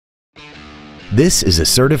This is a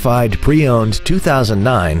certified pre-owned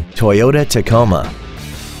 2009 Toyota Tacoma.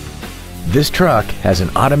 This truck has an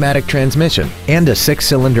automatic transmission and a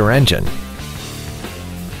 6-cylinder engine.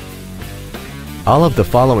 All of the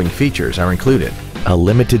following features are included: a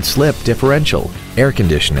limited slip differential, air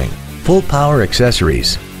conditioning, full power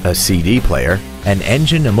accessories, a CD player, an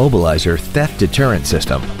engine immobilizer theft deterrent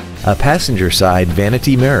system, a passenger side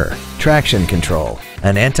vanity mirror, traction control,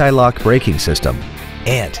 an anti-lock braking system,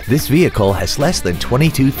 and this vehicle has less than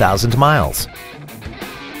 22,000 miles.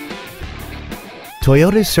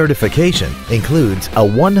 Toyota's certification includes a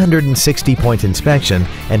 160-point inspection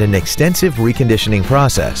and an extensive reconditioning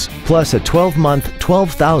process, plus a 12-month,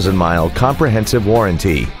 12,000-mile comprehensive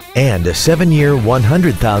warranty and a 7-year,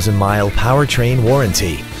 100,000-mile powertrain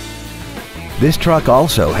warranty. This truck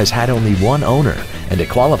also has had only one owner and it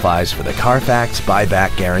qualifies for the Carfax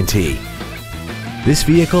buyback guarantee. This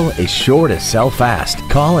vehicle is sure to sell fast.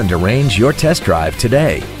 Call and arrange your test drive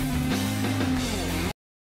today.